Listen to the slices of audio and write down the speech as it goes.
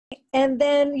And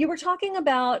then you were talking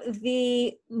about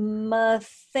the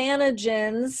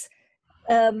methanogens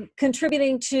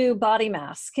contributing to body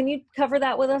mass. Can you cover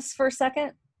that with us for a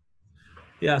second?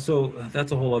 Yeah, so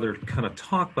that's a whole other kind of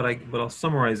talk, but I'll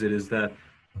summarize it is that,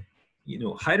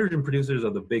 hydrogen producers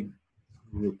are the big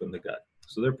group in the gut.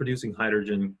 So they're producing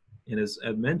hydrogen, and as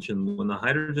I mentioned, when the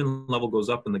hydrogen level goes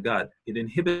up in the gut, it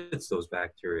inhibits those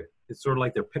bacteria. It's sort of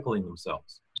like they're pickling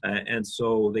themselves, and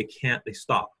so they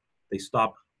stop. They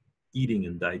stop eating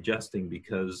and digesting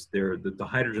because the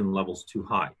hydrogen level's too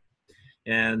high,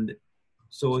 and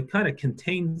so it kind of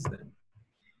contains them.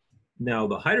 Now,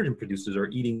 the hydrogen producers are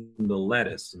eating the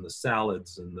lettuce and the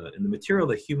salads and the material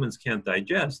that humans can't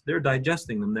digest. They're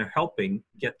digesting them. They're helping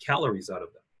get calories out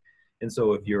of them. And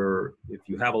so if you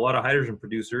have a lot of hydrogen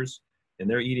producers and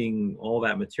they're eating all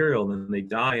that material, then they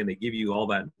die and they give you all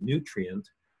that nutrient,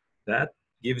 that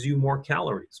gives you more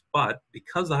calories. But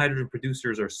because the hydrogen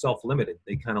producers are self-limited,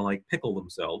 they kind of like pickle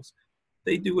themselves,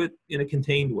 they do it in a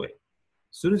contained way.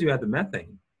 As soon as you add the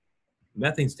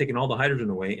methane's taking all the hydrogen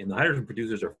away, and the hydrogen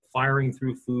producers are firing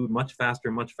through food much faster,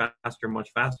 much faster,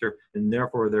 much faster, and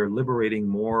therefore they're liberating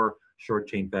more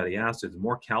short-chain fatty acids,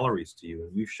 more calories to you.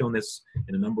 And we've shown this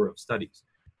in a number of studies.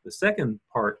 The second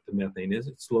part to methane is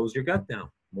it slows your gut down.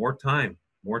 More time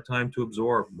to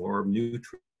absorb, more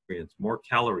nutrients, more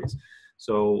calories.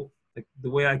 So the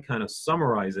way I kind of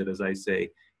summarize it is I say,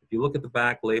 if you look at the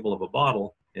back label of a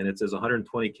bottle and it says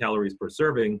 120 calories per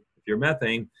serving, if you're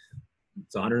methane,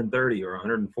 it's 130 or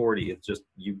 140. It's just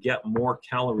you get more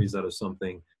calories out of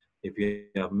something if you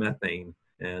have methane,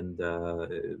 and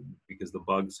because the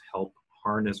bugs help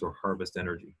harness or harvest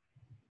energy.